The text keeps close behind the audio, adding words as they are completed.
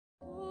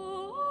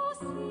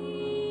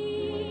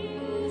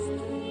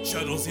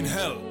Shadows in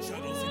hell.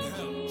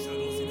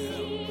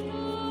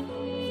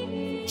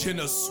 Chin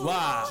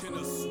swag.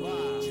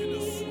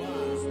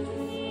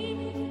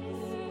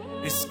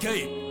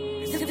 Escape.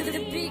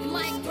 The Big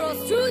Micro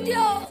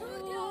Studio.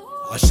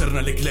 عشرنا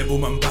الكلاب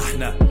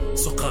ومنبحنا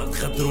سقاط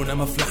خدرونا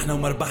مفلحنا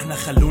ومربحنا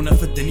خلونا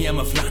في الدنيا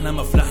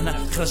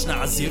مفلحنا خرجنا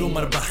عالزيرو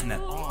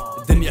مربحنا.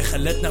 الدنيا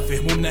خلتنا في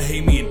همومنا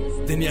هيمين،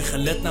 الدنيا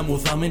خلتنا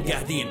مضامن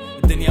قاعدين،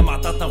 الدنيا ما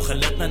عطتنا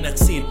وخلتنا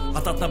ناقصين،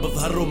 عطتنا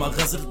بالظهر وما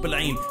غزلت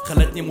بالعين،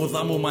 خلتني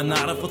مضام وما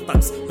نعرف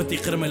الطقس، بدي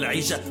قرم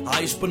العيشة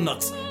عايش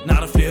بالنقص،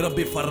 نعرف لي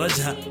ربي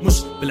فرجها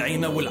مش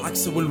بالعينة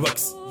والعكس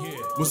والوكس.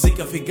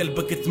 موسيقى في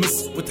قلبك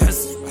تمس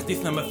وتحس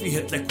وحديثنا ما فيه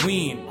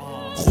تلكوين،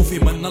 خوفي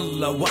من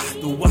الله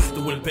وحده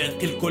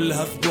والباقي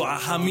كلها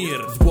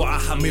ذبوعة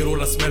حمير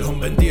ورسملهم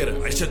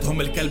بندير،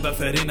 عيشتهم الكلبة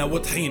فارينة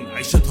وطحين،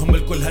 عيشتهم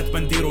الكل هات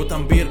بندير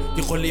وتنبير،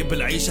 يقول لي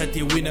بالعيشة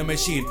تي وين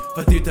ماشيين،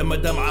 فديتها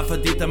من دمعة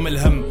فديتها من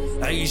الهم،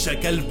 عيشة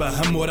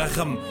كلبة هم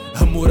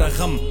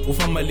ورغم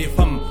وفما اللي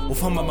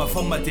وفما ما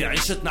فما تي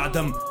عيشتنا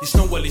عدم،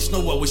 شنو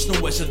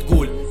وشنو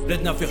تقول،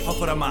 بلادنا في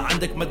حفرة ما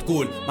عندك ما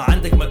تقول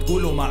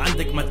وما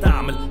عندك ما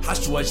تعمل،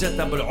 حشوة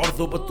جاتها بالعرض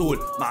وبالطول،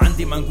 ما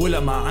عندي ما نقولها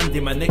ما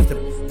عندي ما نكتب،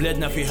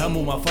 بلادنا في هم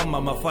وما فما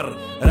مفر،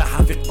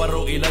 راحة في قبر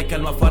وإليك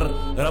المفر،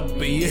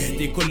 ربي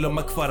يهدي كل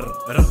مكفر،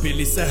 ربي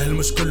اللي سهل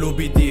مش كله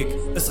بيديك،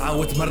 اسعى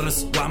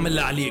وتمرس واعمل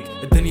عليك،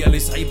 الدنيا اللي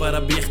صعيبة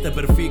ربي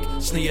يختبر فيك،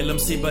 شنية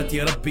المصيبة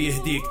يا ربي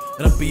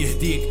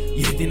يهديك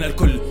يهدينا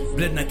الكل،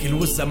 بلادنا كل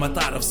وزة ما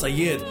تعرف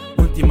صياد،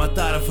 وانتي ما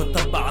تعرف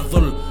تطبع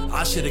الظل،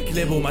 عاشر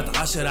كلاب وما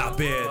تعاشر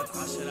عباد.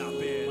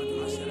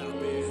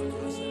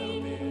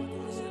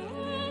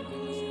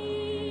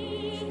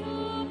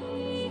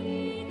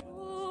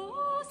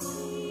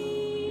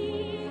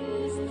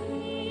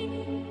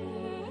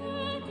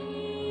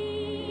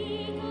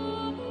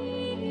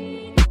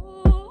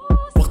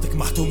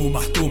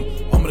 محتوم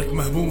عمرك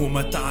مهموم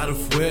وما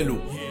تعرف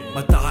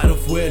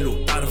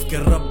والو تعرف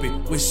كان ربي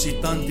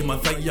والشيطان دي ما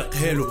ضيق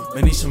هالو،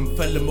 مانيش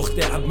مفلم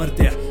مختاعب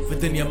مرتاح في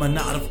الدنيا ما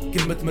نعرف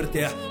كلمة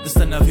مرتاح،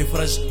 نستنى في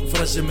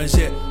فرج ما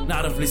جاء،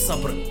 نعرف لي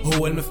الصبر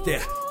هو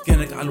المفتاح،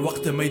 كانك على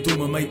الوقت ما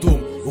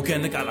يدوم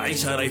وكانك على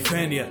العيشة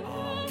رايفانية،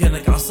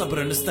 كانك على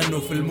الصبر نستنوا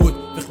في الموت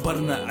في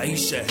قبرنا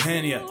عيشة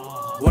هانية،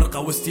 ورقة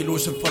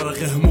وستيلوش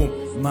مفرغ هموم،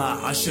 ما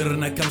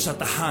عاشرنا كم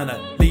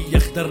شطحانا، لي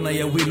يخترنا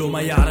يا ويلو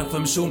ما يعرف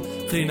مشوم،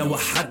 خلينا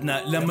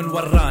وحدنا لمن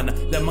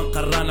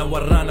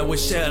ورانا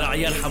والشارع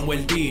يرحم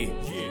والديه،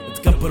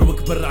 تكبر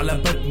وكبر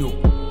على بدنه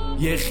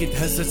يا اخي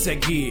تهز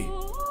ساقيه،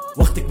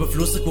 وقتك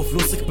بفلوسك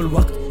وفلوسك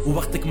بالوقت،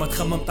 ووقتك ما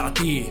تخمم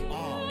تعطيه،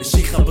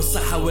 الشيخة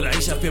بالصحة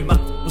والعيشة في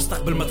مقت،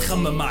 مستقبل ما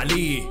تخمم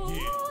عليه،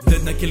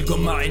 بلادنا كل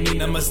قمة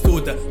عينينا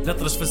مسدودة،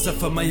 نطرش في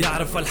السفة ما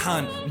يعرف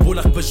الحان،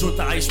 بولق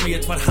بالجوطة عايش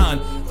ميت فرحان،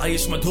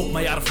 عايش مدهوق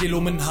ما يعرف ليلو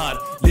من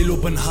نهار، ليلو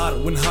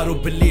بنهار ونهارو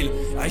بالليل،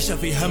 عيشة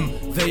في هم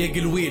ضايق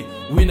الويل،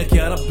 وينك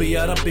يا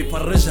ربي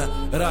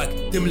فرجها، راك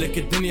تملك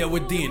الدنيا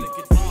والدين،